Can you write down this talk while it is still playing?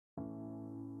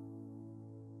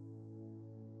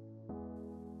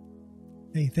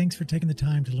Hey, thanks for taking the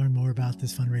time to learn more about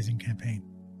this fundraising campaign.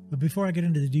 But before I get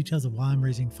into the details of why I'm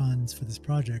raising funds for this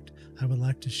project, I would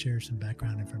like to share some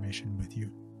background information with you.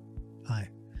 Hi,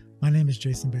 my name is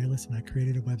Jason Bayless, and I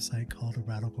created a website called A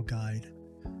Radical Guide.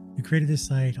 We created this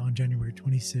site on January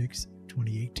 26,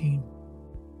 2018.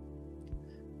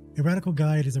 A Radical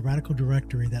Guide is a radical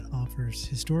directory that offers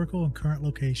historical and current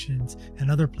locations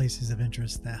and other places of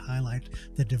interest that highlight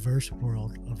the diverse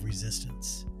world of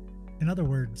resistance. In other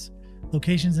words,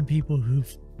 locations and people who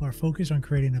are focused on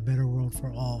creating a better world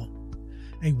for all.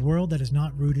 A world that is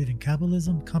not rooted in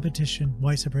capitalism, competition,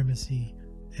 white supremacy,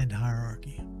 and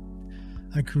hierarchy.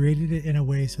 I created it in a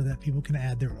way so that people can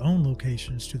add their own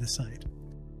locations to the site.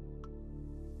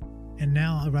 And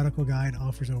now A Radical Guide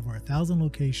offers over 1,000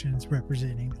 locations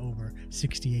representing over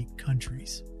 68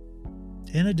 countries.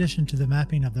 In addition to the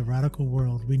mapping of the radical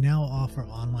world, we now offer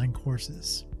online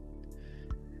courses.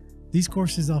 These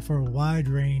courses offer a wide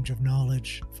range of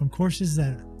knowledge, from courses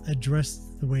that address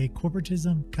the way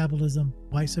corporatism, capitalism,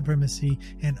 white supremacy,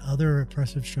 and other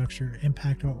oppressive structure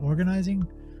impact our organizing,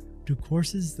 to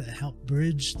courses that help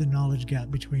bridge the knowledge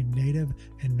gap between Native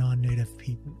and non-Native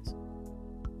peoples.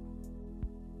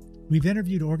 We've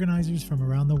interviewed organizers from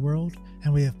around the world,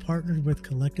 and we have partnered with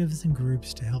collectives and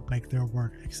groups to help make their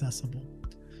work accessible.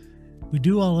 We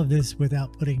do all of this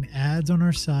without putting ads on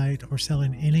our site or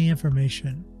selling any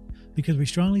information, because we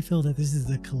strongly feel that this is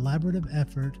a collaborative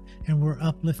effort and we're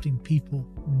uplifting people,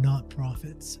 not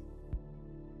profits.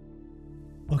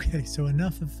 Okay, so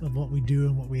enough of what we do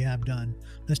and what we have done.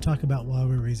 Let's talk about why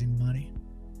we're raising money.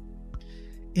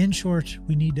 In short,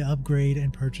 we need to upgrade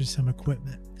and purchase some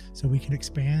equipment so we can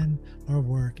expand our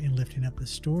work in lifting up the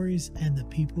stories and the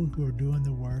people who are doing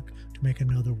the work to make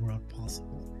another world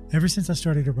possible. Ever since I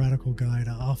started A Radical Guide,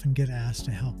 I often get asked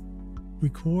to help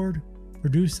record,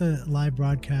 produce a live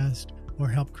broadcast, or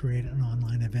help create an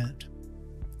online event.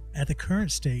 At the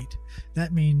current state,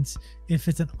 that means if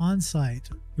it's an on-site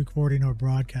recording or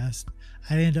broadcast,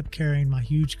 I end up carrying my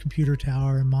huge computer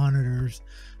tower and monitors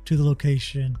to the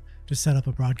location to set up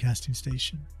a broadcasting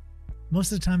station.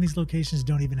 Most of the time, these locations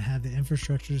don't even have the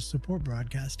infrastructure to support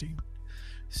broadcasting.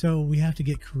 So we have to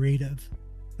get creative.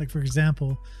 Like, for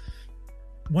example,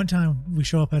 one time we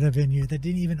show up at a venue that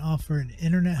didn't even offer an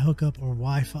internet hookup or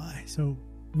Wi-Fi. So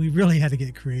we really had to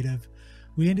get creative.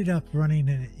 We ended up running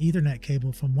an Ethernet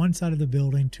cable from one side of the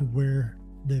building to where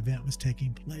the event was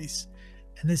taking place.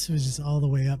 And this was just all the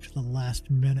way up to the last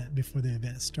minute before the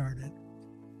event started.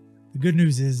 The good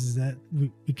news is that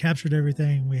we captured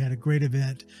everything. We had a great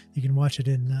event. You can watch it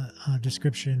in the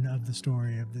description of the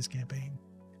story of this campaign.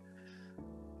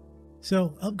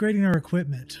 So upgrading our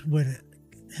equipment would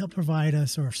help provide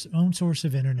us our own source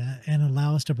of internet and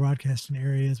allow us to broadcast in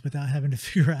areas without having to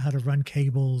figure out how to run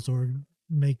cables or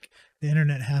make the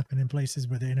internet happen in places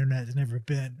where the internet has never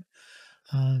been.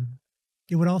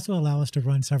 It would also allow us to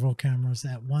run several cameras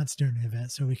at once during the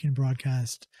event so we can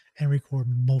broadcast and record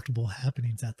multiple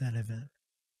happenings at that event.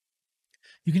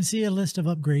 You can see a list of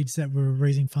upgrades that we're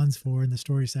raising funds for in the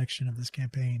story section of this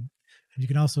campaign. And you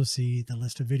can also see the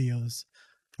list of videos,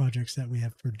 projects that we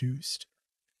have produced.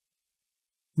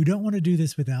 We don't want to do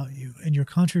this without you, and your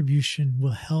contribution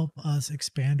will help us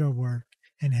expand our work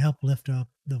and help lift up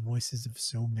the voices of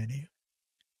so many.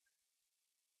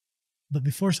 But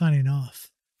before signing off,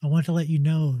 I want to let you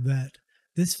know that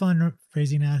this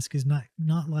fundraising ask is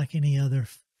not like any other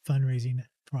fundraising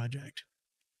project.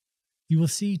 You will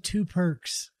see two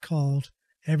perks called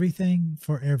Everything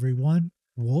for Everyone,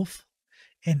 Wolf,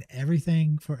 and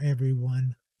Everything for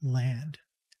Everyone, Land.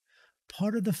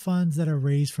 Part of the funds that are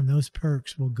raised from those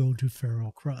perks will go to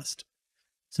Feral Crust.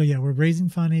 So yeah, we're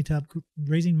raising money to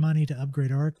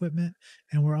upgrade our equipment,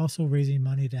 and we're also raising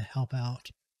money to help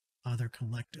out other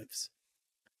collectives.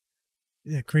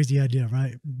 Yeah, crazy idea,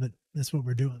 right? But that's what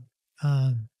we're doing.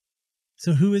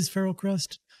 So who is Feral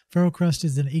Crust? Feral Crust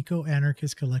is an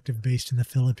eco-anarchist collective based in the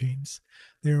Philippines.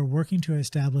 They are working to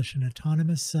establish an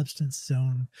autonomous substance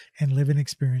zone and living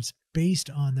experience based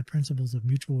on the principles of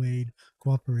mutual aid,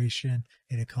 cooperation,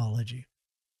 and ecology.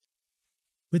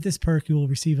 With this perk, you will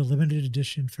receive a limited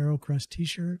edition Feral Crust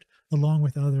t-shirt along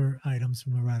with other items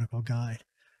from A Radical Guide.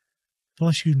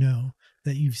 Plus, you know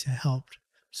that you've helped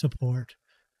support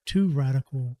 2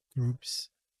 radical groups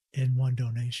in 1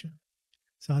 donation.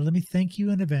 So let me thank you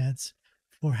in advance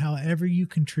for however you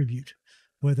contribute,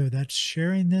 whether that's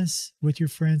sharing this with your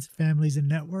friends, families, and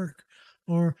network,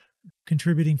 or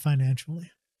contributing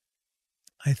financially.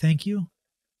 I thank you,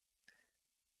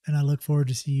 and I look forward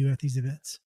to see you at these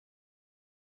events.